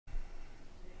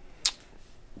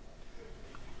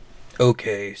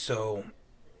Okay, so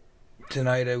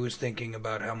tonight I was thinking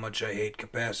about how much I hate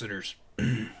capacitors.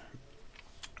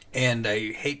 And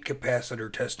I hate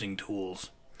capacitor testing tools.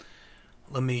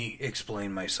 Let me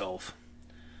explain myself.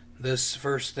 This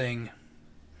first thing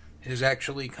is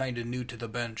actually kind of new to the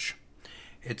bench.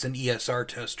 It's an ESR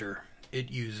tester. It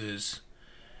uses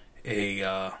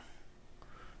a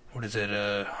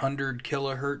 100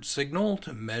 kilohertz signal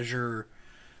to measure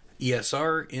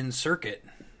ESR in circuit.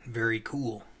 Very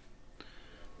cool.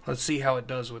 Let's see how it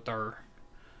does with our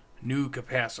new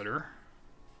capacitor.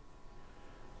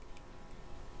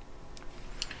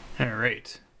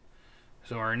 Alright,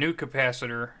 so our new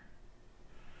capacitor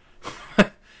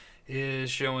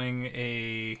is showing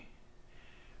a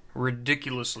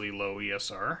ridiculously low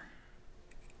ESR.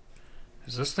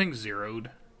 Is this thing zeroed?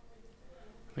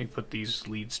 Let me put these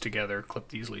leads together, clip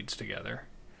these leads together.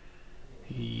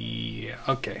 Yeah,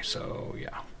 okay, so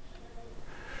yeah.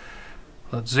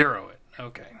 Let's zero it.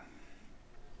 Okay.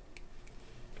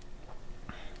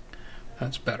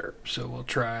 That's better. So we'll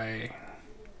try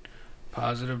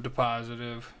positive to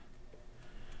positive,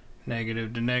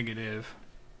 negative to negative.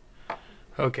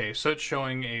 Okay, so it's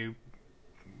showing a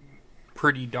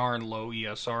pretty darn low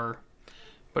ESR,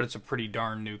 but it's a pretty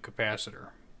darn new capacitor.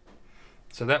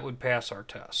 So that would pass our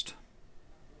test.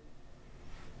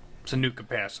 It's a new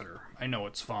capacitor. I know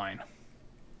it's fine.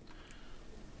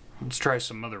 Let's try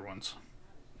some other ones.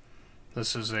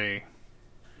 This is a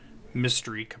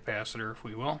mystery capacitor, if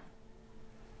we will.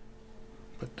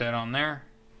 Put that on there.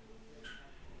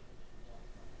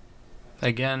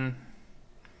 Again,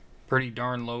 pretty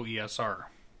darn low ESR.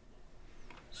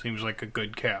 Seems like a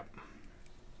good cap.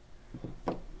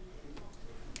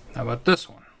 How about this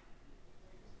one?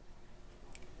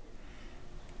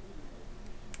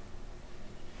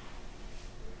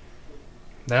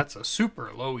 That's a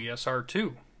super low ESR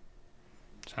too.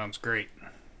 Sounds great.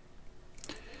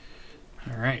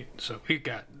 Alright, so we've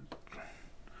got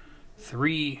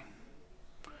 3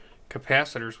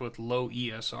 capacitors with low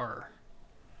ESR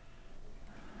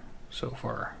so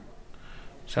far.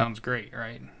 Sounds great,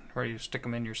 right? Ready to stick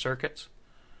them in your circuits?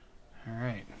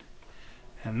 Alright.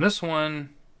 And this one,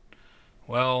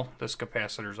 well, this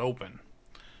capacitor's open.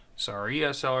 So our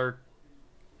ESR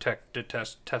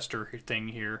tester thing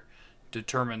here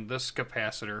determined this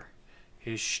capacitor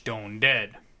is stone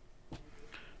dead.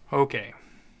 Okay.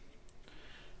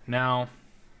 Now,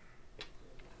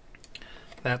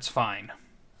 that's fine.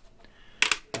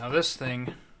 Now this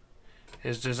thing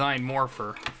is designed more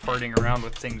for farting around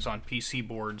with things on PC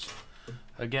boards.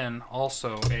 Again,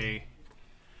 also a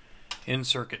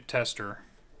in-circuit tester.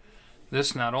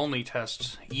 This not only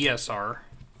tests ESR,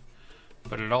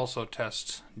 but it also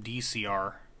tests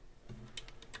DCR.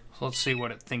 So let's see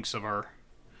what it thinks of our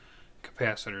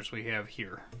capacitors we have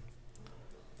here.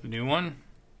 The new one.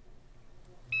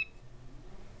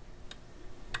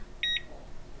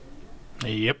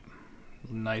 Yep.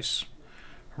 Nice,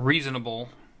 reasonable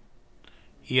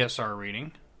ESR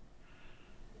reading.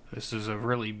 This is a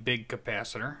really big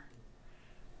capacitor.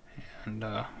 And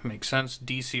makes sense.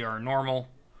 DCR normal.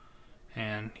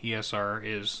 And ESR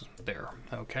is there.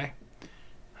 Okay.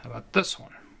 How about this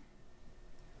one?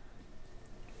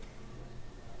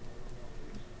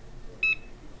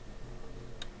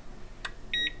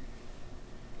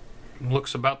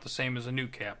 Looks about the same as a new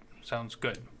cap. Sounds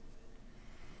good.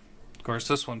 Of course,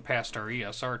 this one passed our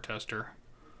ESR tester,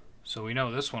 so we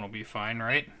know this one will be fine,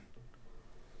 right?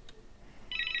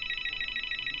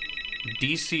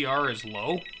 DCR is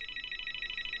low.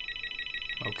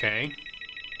 Okay.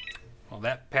 Well,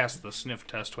 that passed the sniff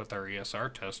test with our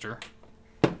ESR tester.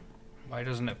 Why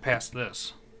doesn't it pass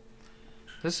this?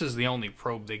 This is the only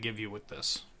probe they give you with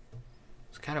this.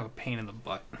 It's kind of a pain in the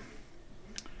butt.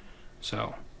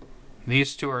 So,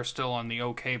 these two are still on the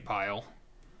okay pile.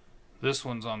 This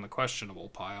one's on the questionable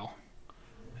pile.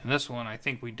 And this one, I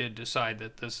think we did decide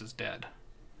that this is dead.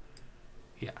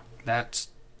 Yeah, that's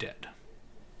dead.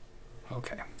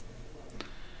 Okay.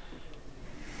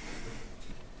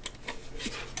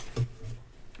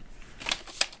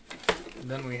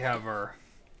 Then we have our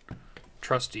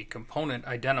trusty component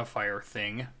identifier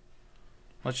thing.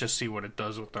 Let's just see what it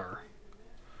does with our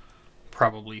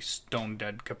probably stone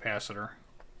dead capacitor.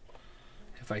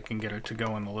 If I can get it to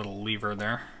go in the little lever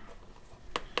there.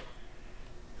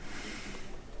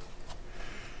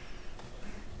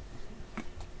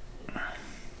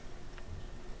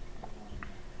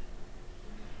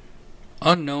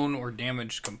 Unknown or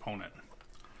damaged component.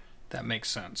 That makes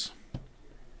sense.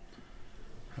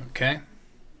 Okay.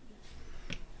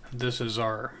 This is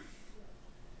our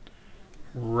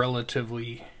our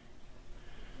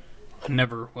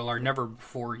never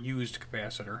before used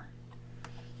capacitor.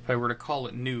 If I were to call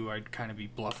it new, I'd kind of be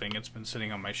bluffing. It's been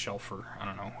sitting on my shelf for, I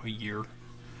don't know, a year.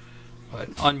 But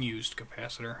unused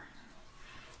capacitor.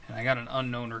 And I got an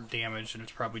unknown or damaged, and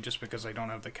it's probably just because I don't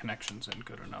have the connections in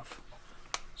good enough.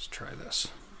 Let's try this.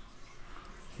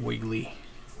 Wiggly.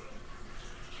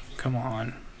 Come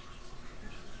on.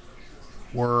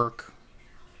 Work.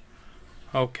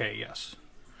 Okay, yes.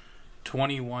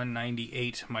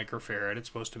 2198 microfarad. It's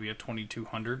supposed to be a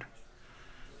 2200.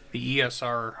 The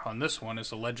ESR on this one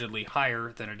is allegedly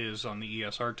higher than it is on the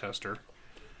ESR tester.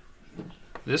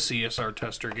 This ESR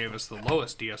tester gave us the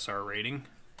lowest ESR rating.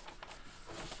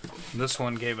 This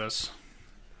one gave us,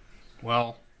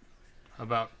 well,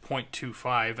 about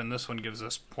 0.25, and this one gives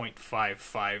us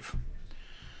 0.55.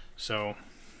 So,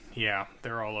 yeah,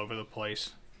 they're all over the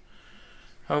place.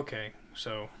 Okay,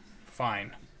 so,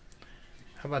 fine.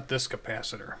 How about this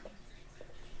capacitor?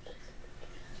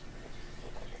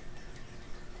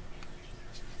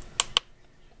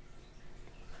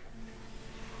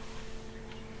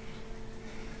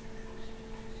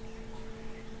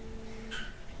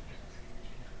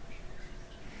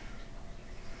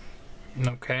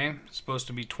 Okay, it's supposed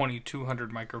to be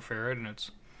 2200 microfarad, and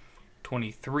it's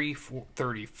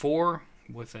 2334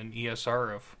 with an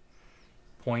ESR of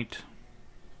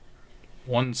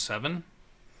 0.17.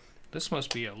 This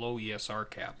must be a low ESR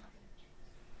cap.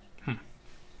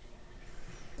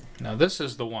 Now this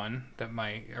is the one that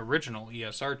my original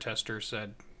ESR tester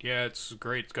said, yeah, it's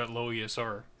great, it's got low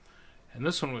ESR. And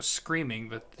this one was screaming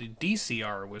that the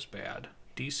DCR was bad.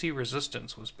 DC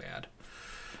resistance was bad.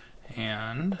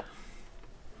 And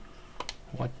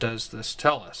what does this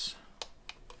tell us?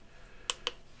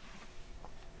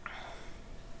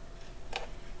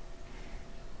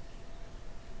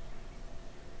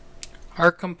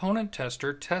 Our component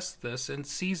tester tests this and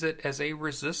sees it as a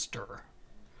resistor.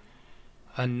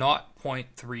 A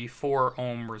 0.34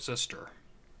 ohm resistor.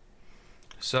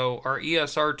 So our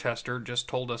ESR tester just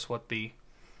told us what the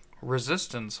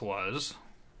resistance was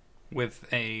with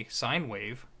a sine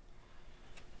wave.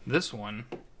 This one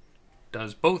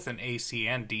does both an AC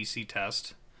and DC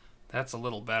test. That's a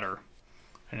little better.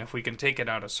 And if we can take it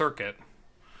out of circuit,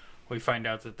 we find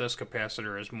out that this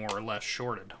capacitor is more or less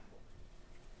shorted.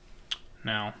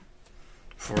 Now,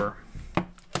 for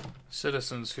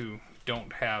citizens who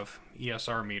don't have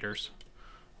ESR meters,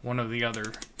 one of the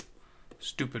other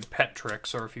stupid pet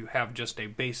tricks, or if you have just a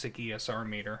basic ESR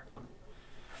meter,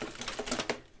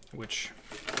 which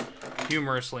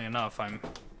humorously enough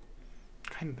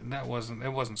it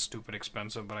wasn't stupid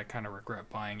expensive, but I kind of regret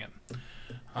buying it.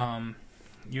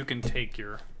 You can take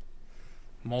your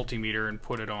multimeter and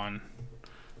put it on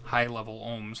high level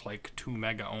ohms, like 2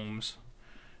 mega ohms,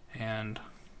 and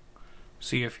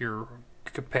see if your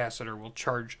capacitor will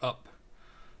charge up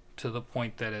to the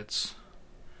point that it's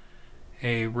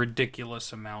a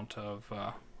ridiculous amount of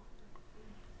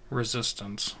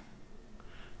resistance.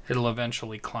 It'll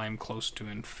eventually climb close to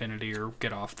infinity or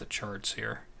get off the charts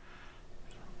here.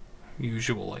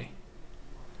 Usually.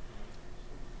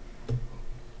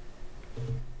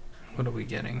 What are we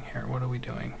getting here? What are we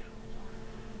doing?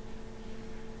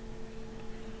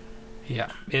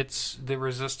 Yeah, the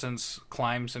resistance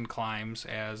climbs and climbs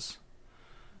as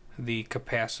the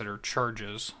capacitor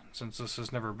charges. Since this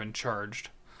has never been charged,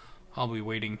 I'll be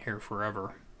waiting here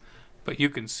forever. But you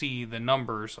can see the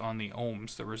numbers on the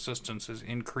ohms. The resistance is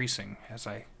increasing as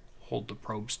I hold the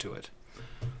probes to it.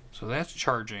 So that's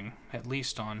charging, at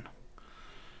least on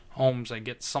ohms. I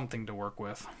get something to work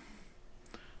with.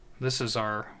 This is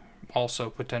our also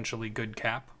potentially good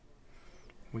cap.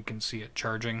 We can see it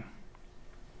charging.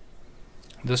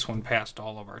 This one passed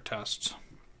all of our tests.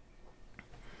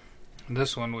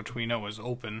 This one, which we know is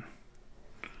open,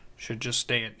 should just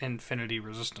stay at infinity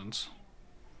resistance.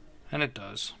 And it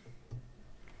does.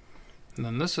 And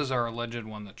then this is our alleged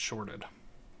one that's shorted.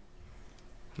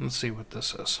 Let's see what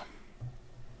this is.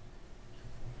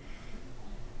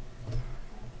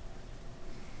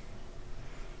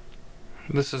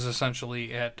 This is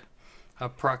essentially at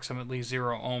approximately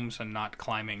 0 ohms and not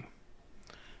climbing.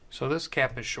 So this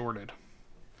cap is shorted.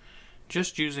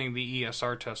 Just using the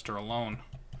ESR tester alone,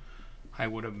 I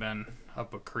would have been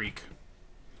up a creek.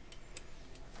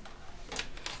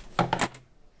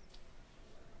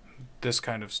 This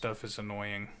kind of stuff is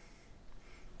annoying.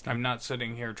 I'm not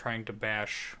sitting here trying to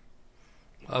bash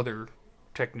other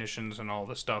technicians and all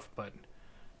this stuff, but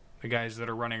the guys that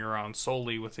are running around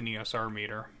solely with an ESR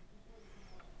meter,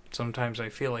 sometimes I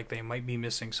feel like they might be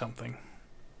missing something.